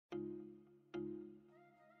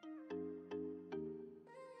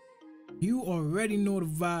You already know the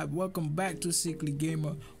vibe. Welcome back to Sickly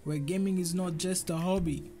Gamer, where gaming is not just a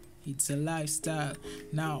hobby, it's a lifestyle.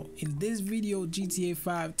 Now in this video, GTA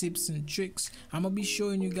 5 tips and tricks, I'm gonna be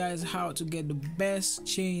showing you guys how to get the best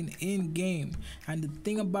chain in game. And the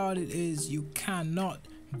thing about it is, you cannot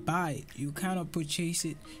buy it, you cannot purchase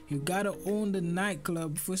it. You gotta own the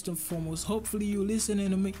nightclub first and foremost. Hopefully you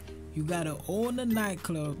listening to me. You gotta own the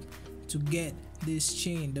nightclub to get this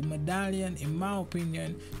chain. The Medallion, in my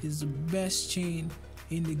opinion, is the best chain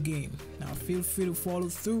in the game. Now feel free to follow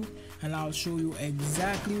through and I'll show you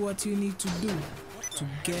exactly what you need to do to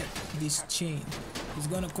get this chain. It's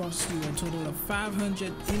gonna cost you a total of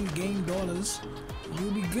 500 in-game dollars.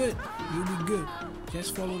 You'll be good,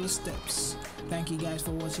 just follow the steps. Thank you guys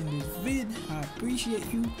for watching this vid. I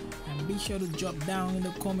appreciate you, and be sure to drop down in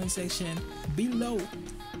the comment section below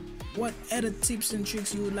what other tips and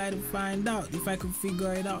tricks you would like to find out. If I could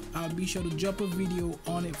figure it out, I'll be sure to drop a video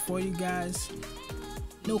on it for you guys.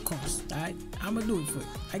 No cost, alright? I'ma do it for you.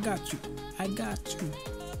 I got you.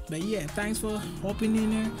 But yeah, thanks for hopping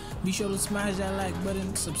in there. Be sure to smash that like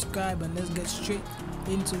button, subscribe, and let's get straight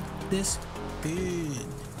into this vid.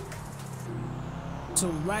 So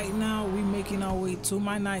right now we're making our way to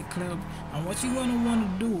my nightclub, and what you're gonna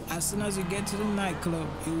want to do as soon as you get to the nightclub,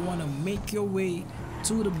 you want to make your way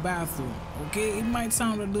to the bathroom. Okay, it might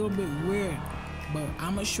sound a little bit weird, but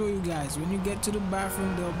I'm gonna show you guys. When you get to the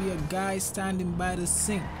bathroom, there'll be a guy standing by the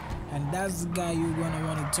sink, and that's the guy you're gonna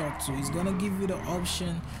want to talk to. He's gonna give you the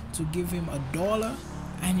option to give him $1,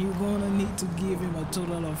 and you're gonna need to give him a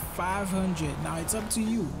total of 500. Now it's up to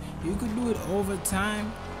you. You could do it over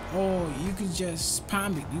time, or you could just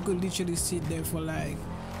spam it. You could literally sit there for like,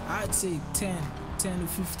 I'd say 10 to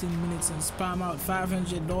 15 minutes and spam out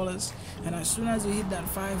 $500, and as soon as you hit that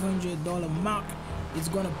 $500 mark, it's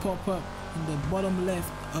gonna pop up in the bottom left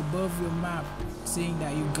above your map saying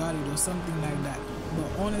that you got it or something like that.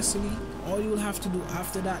 But honestly, all you'll have to do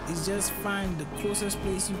after that is just find the closest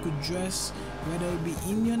place you could dress, whether it be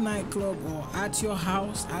in your nightclub or at your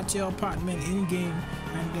house, at your apartment in game,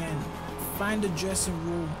 and then find the dressing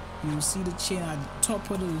room. You'll see the chain at the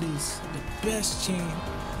top of the list, the best chain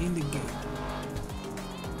in the game.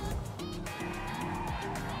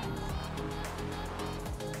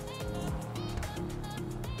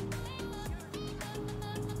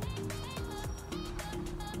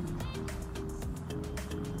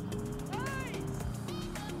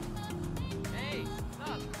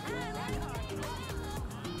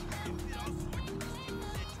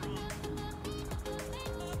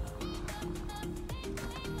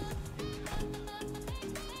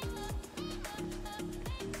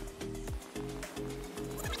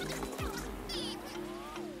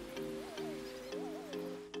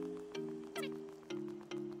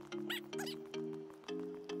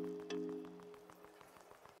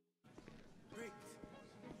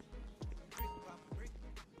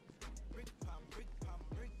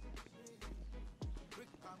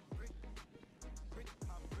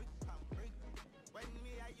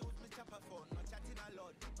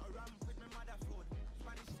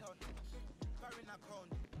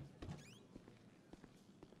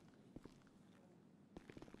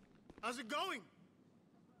 How's it going?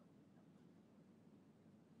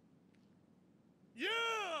 Yeah!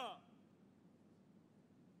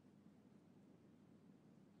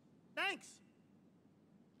 Thanks!